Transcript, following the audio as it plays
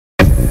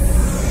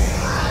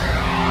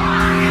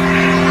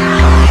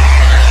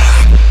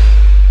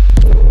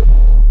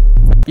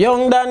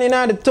Young Dan in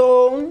the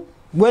town.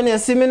 When you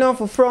see me now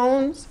for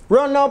frowns,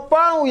 run up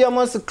and you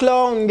must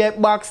clown,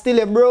 get back still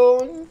a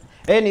brown.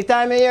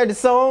 Anytime you hear the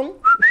sound,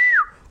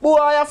 boy,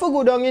 I have to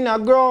go down in the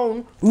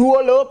ground.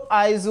 Roll up,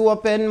 eyes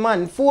open,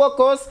 man,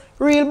 focus.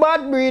 Real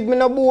bad breed, me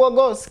no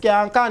bogus,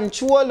 can't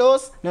control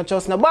us. Not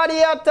trust nobody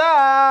at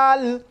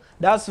all.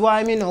 That's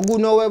why me no go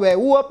nowhere,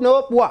 open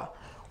up, what?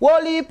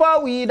 Whole heap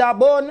of weed a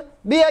bun.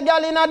 Be a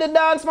gal in the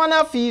dance, man,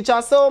 a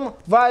feature some.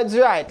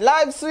 Vibes right,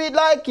 life sweet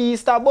like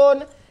Easter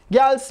bun.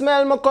 Girl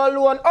smell my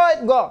cologne, how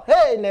it go?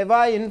 Hey,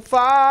 never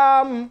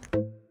inform.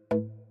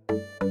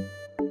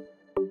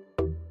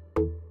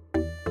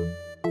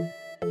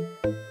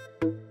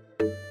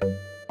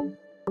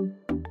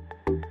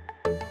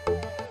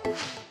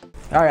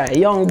 Alright,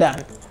 Young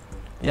Dan.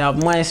 You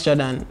have Maestro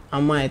Dan,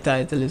 and my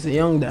title is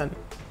Young Dan.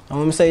 And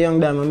when I say Young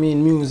Dan, I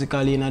mean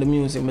musically in the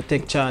music. I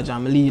take charge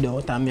and I lead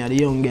out and I am the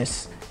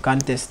youngest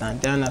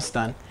contestant, you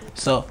understand?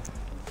 So,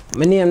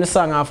 I name the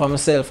song after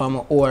myself and my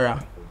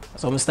aura.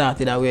 So I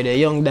started that way, the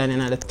Young Dan in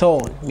the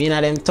town. Me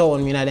in them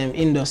town, me in them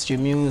industry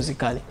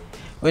musically.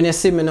 When you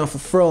see me now for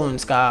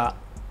frowns, cause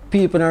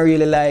people don't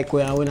really like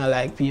when I don't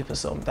like people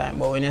sometimes.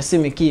 But when you see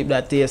me keep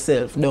that to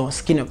yourself, don't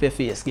skin up your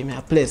face, give me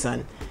a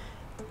pleasant,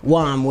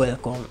 warm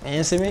welcome. And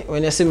you see me?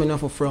 When you see me now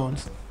for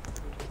frowns,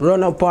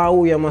 run up on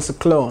who you must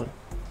clown.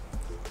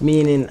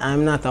 Meaning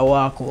I'm not a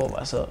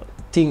walkover, so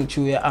think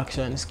through your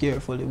actions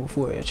carefully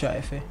before you try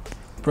to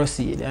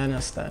proceed, you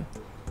understand?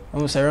 I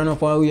must run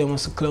up on you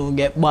must clown,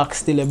 get back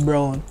still a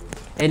brown.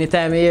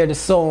 Anytime you hear the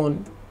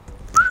sound,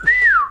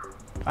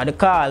 or the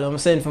call, I'm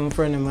sending from a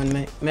friend of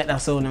mine, make that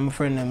sound and my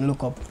friend them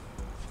look up.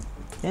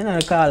 You know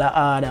the call are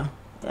harder.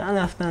 You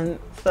understand?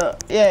 So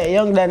yeah,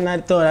 Young Dan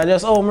not town. I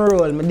just own my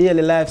role, my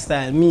daily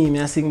lifestyle, me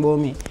I sing about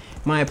me,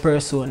 my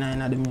persona in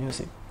the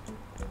music.